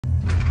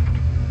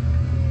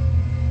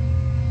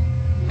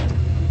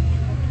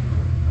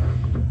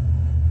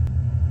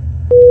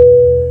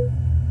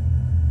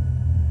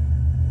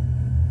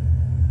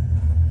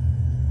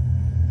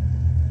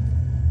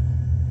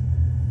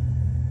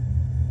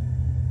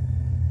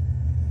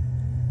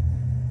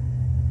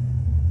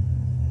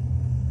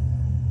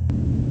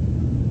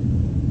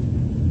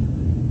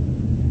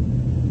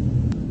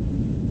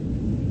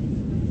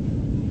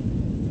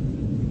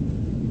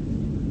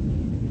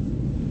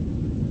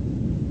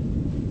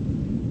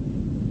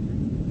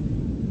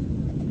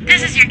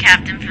your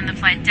captain from the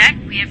flight deck.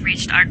 We have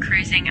reached our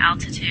cruising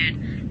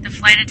altitude. The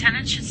flight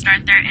attendants should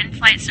start their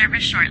in-flight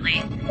service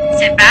shortly.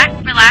 Sit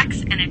back,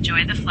 relax, and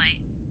enjoy the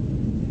flight.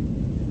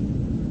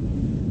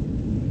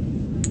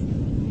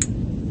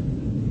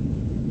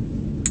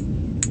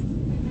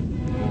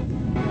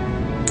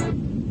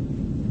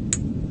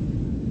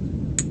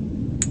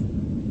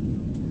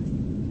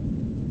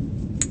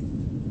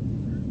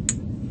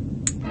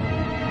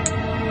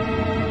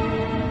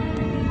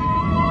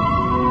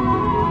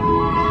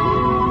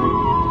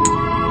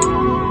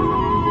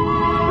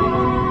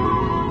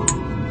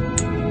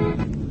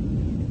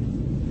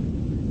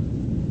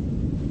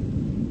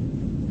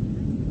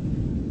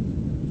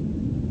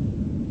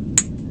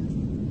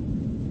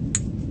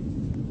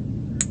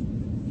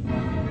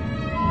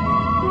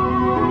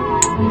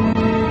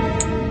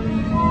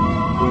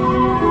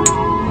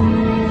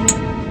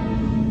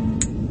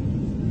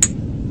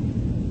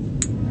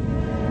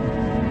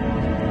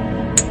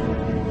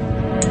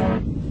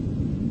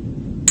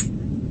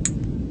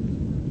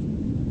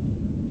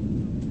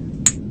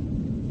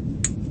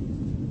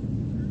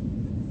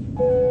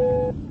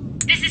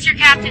 This is your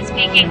captain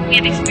speaking. We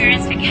have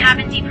experienced a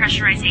cabin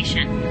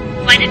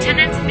depressurization. Flight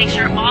attendants, make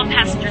sure all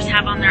passengers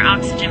have on their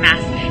oxygen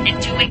masks,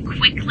 and do it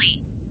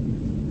quickly.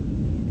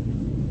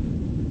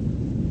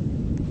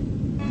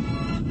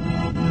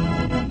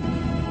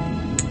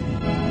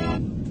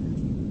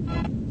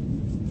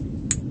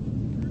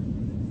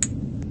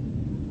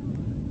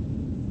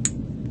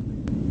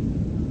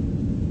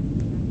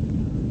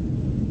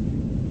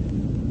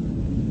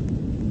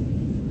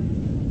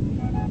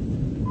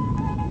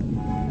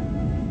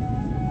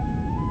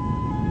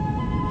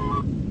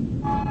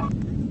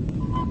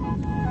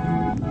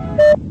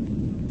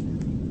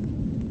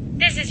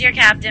 This is your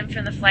captain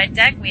from the flight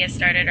deck. We have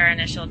started our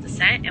initial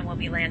descent and will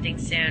be landing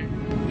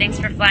soon. Thanks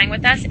for flying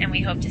with us, and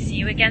we hope to see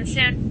you again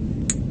soon.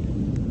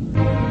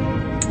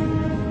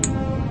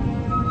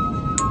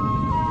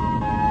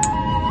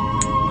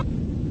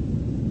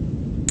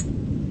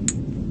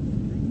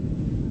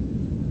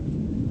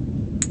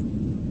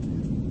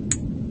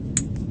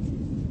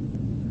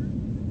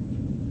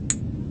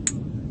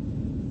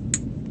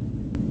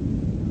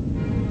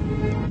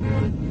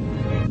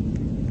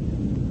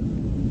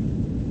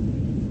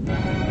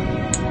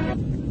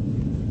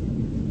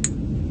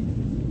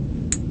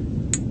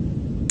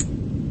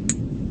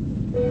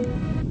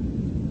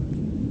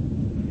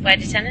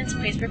 Flight attendants,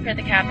 please prepare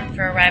the cabin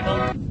for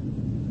arrival.